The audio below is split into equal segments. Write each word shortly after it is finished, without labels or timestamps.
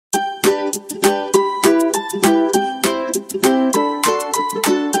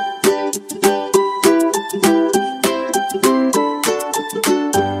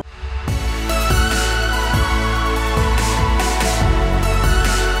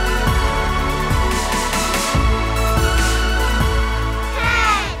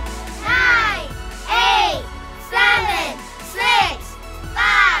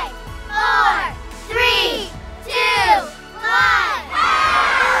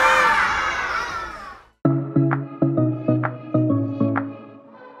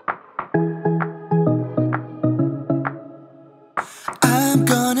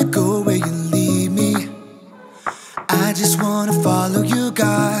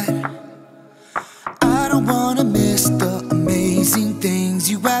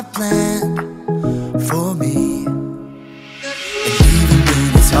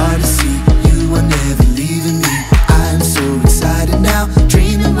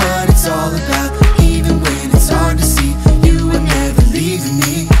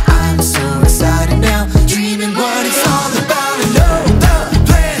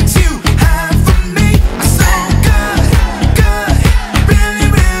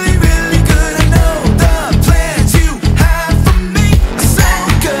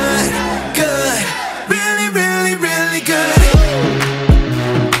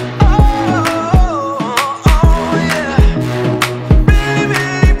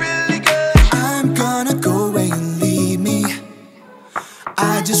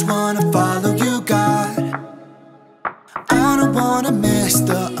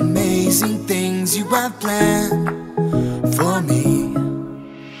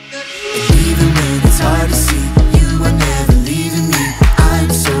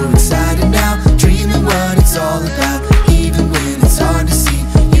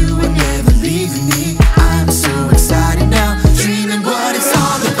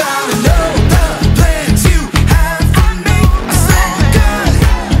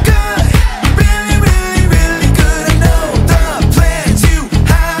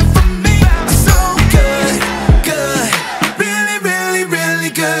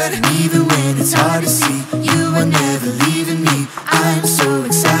good. And even when it's hard to see, you are never leaving me. I'm so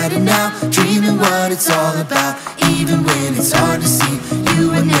excited now, dreaming what it's all about. Even when it's hard to see,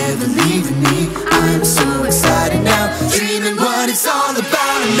 you are never leaving me. I'm so excited now, dreaming what it's all about.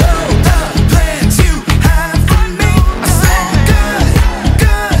 I know the plans you have for me are so good,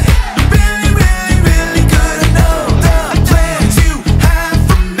 good, really, really, really good. I know the plans you have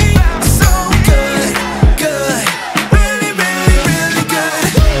for me are so good, good, really, really, really good.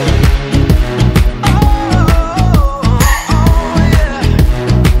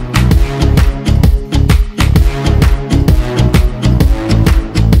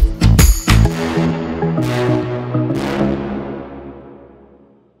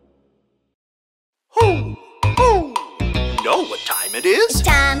 Know what time it is? It's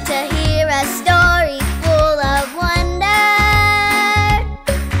time to hear a story full of wonder.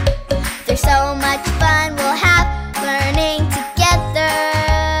 There's so much fun we'll have learning together.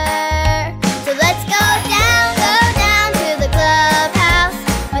 So let's go down to the clubhouse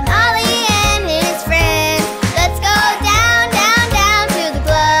with Ollie and his friends. Let's go down to the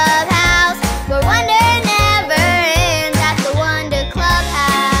clubhouse where wonder never ends at the Wonder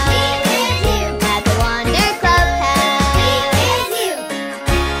Clubhouse. Meet with you at the Wonder Clubhouse. Meet with you.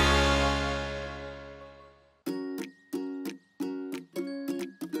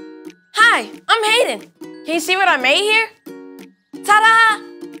 Hi, I'm Hayden. Can you see what I made here? Ta-da!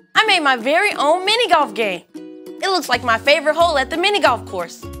 I made my very own mini golf game. It looks like my favorite hole at the mini golf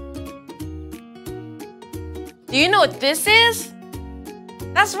course. Do you know what this is?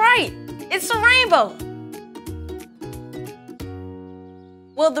 That's right, it's a rainbow.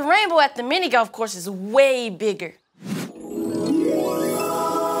 Well, the rainbow at the mini golf course is way bigger.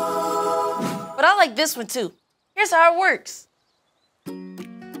 But I like this one too. Here's how it works.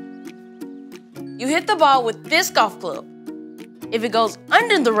 You hit the ball with this golf club. If it goes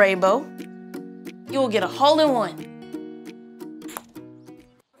under the rainbow, you will get a hole-in-one.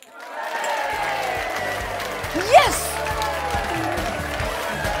 Yes!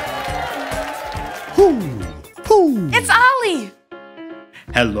 Hoo, hoo. It's Ollie!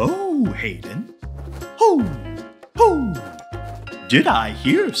 Hello, Hayden. Hoo, hoo. Did I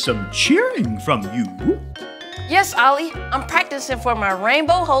hear some cheering from you? Yes, Ollie. I'm practicing for my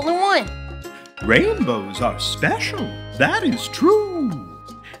rainbow hole-in-one. Rainbows are special, that is true.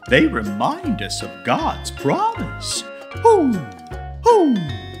 They remind us of God's promise. Hoo, hoo.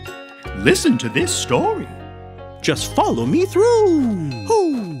 Listen to this story. Just follow me through.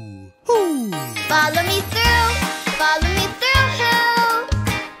 Hoo, hoo. Follow me through, follow me through, who?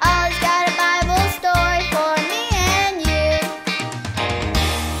 Ollie's got a Bible story for me and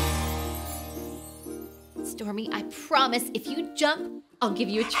you. Stormy, I promise if you jump, I'll give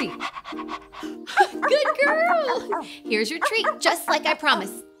you a treat. Good girl! Here's your treat, just like I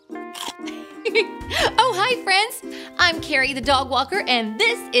promised. Oh, hi, friends. I'm Carrie the dog walker, and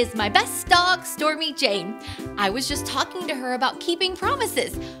this is my best dog, Stormy Jane. I was just talking to her about keeping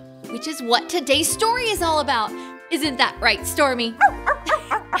promises, which is what today's story is all about. Isn't that right, Stormy?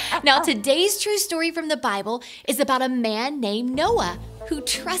 Now, today's true story from the Bible is about a man named Noah who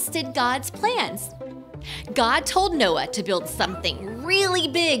trusted God's plans. God told Noah to build something really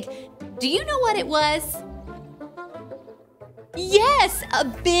big. Do you know what it was? Yes, a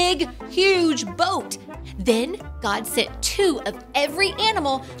big, huge boat. Then God sent 2 of every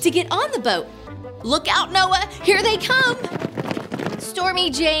animal to get on the boat. Look out, Noah, here they come.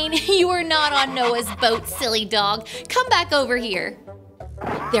 Stormy Jane, you are not on Noah's boat, silly dog. Come back over here.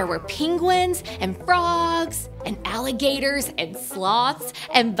 There were penguins and frogs and alligators and sloths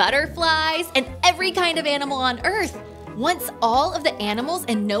and butterflies and every kind of animal on earth. Once all of the animals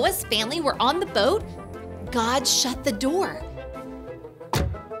and Noah's family were on the boat, God shut the door.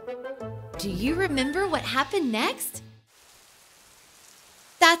 Do you remember what happened next?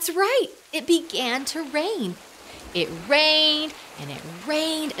 That's right, it began to rain. It rained and it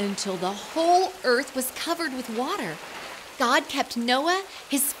rained until the whole earth was covered with water. God kept Noah,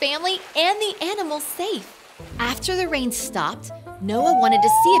 his family, and the animals safe. After the rain stopped, Noah wanted to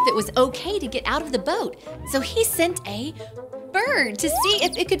see if it was okay to get out of the boat, so he sent a bird to see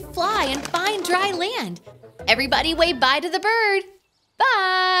if it could fly and find dry land. Everybody wave bye to the bird.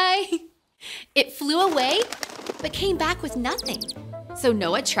 Bye! It flew away, but came back with nothing. So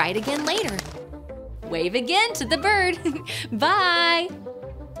Noah tried again later. Wave again to the bird. Bye!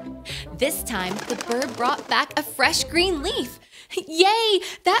 This time, the bird brought back a fresh green leaf. Yay!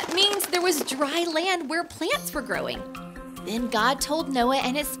 That means there was dry land where plants were growing. Then God told Noah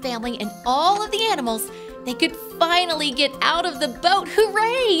and his family and all of the animals they could finally get out of the boat.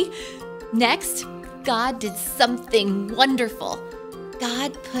 Hooray! Next, God did something wonderful.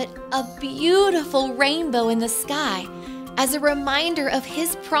 God put a beautiful rainbow in the sky as a reminder of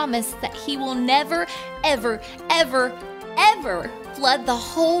His promise that He will never, ever, ever, ever flood the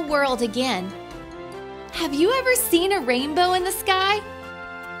whole world again. Have you ever seen a rainbow in the sky?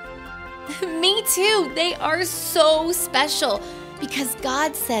 Me too. They are so special because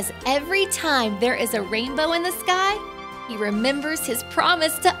God says every time there is a rainbow in the sky, He remembers His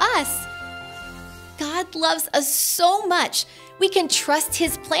promise to us. God loves us so much, we can trust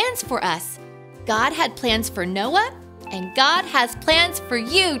His plans for us. God had plans for Noah, and God has plans for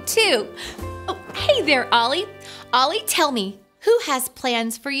you too. Oh, hey there, Ollie. Ollie, tell me, who has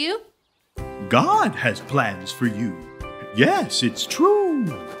plans for you? God has plans for you. Yes, it's true.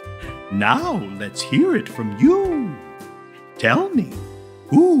 Now let's hear it from you. Tell me,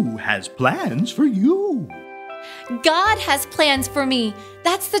 who has plans for you? God has plans for me.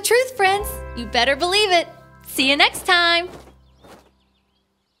 That's the truth, friends. You better believe it. See you next time.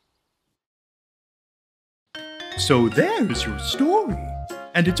 So there's your story,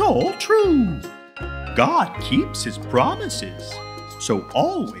 and it's all true. God keeps His promises, so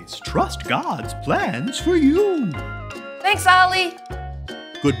always trust God's plans for you. Thanks, Ollie.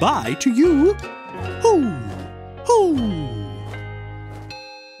 Goodbye to you. Hoo, hoo.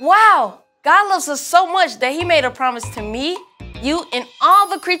 Wow, God loves us so much that He made a promise to me, you, and all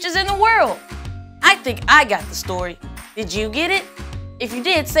the creatures in the world. I think I got the story. Did you get it? If you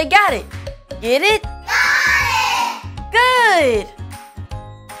did, say got it. Get it? Got it! Good!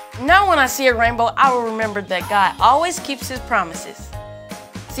 Now when I see a rainbow, I will remember that God always keeps His promises.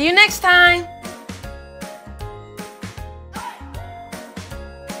 See you next time!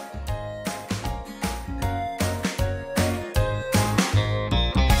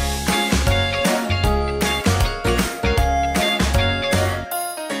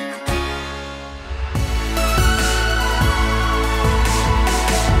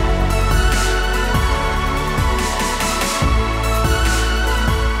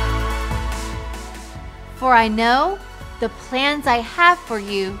 For I know the plans I have for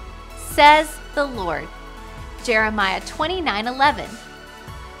you, says the Lord. Jeremiah 29:11.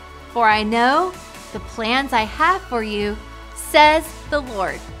 For I know the plans I have for you, says the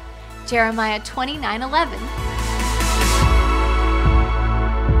Lord. Jeremiah 29:11.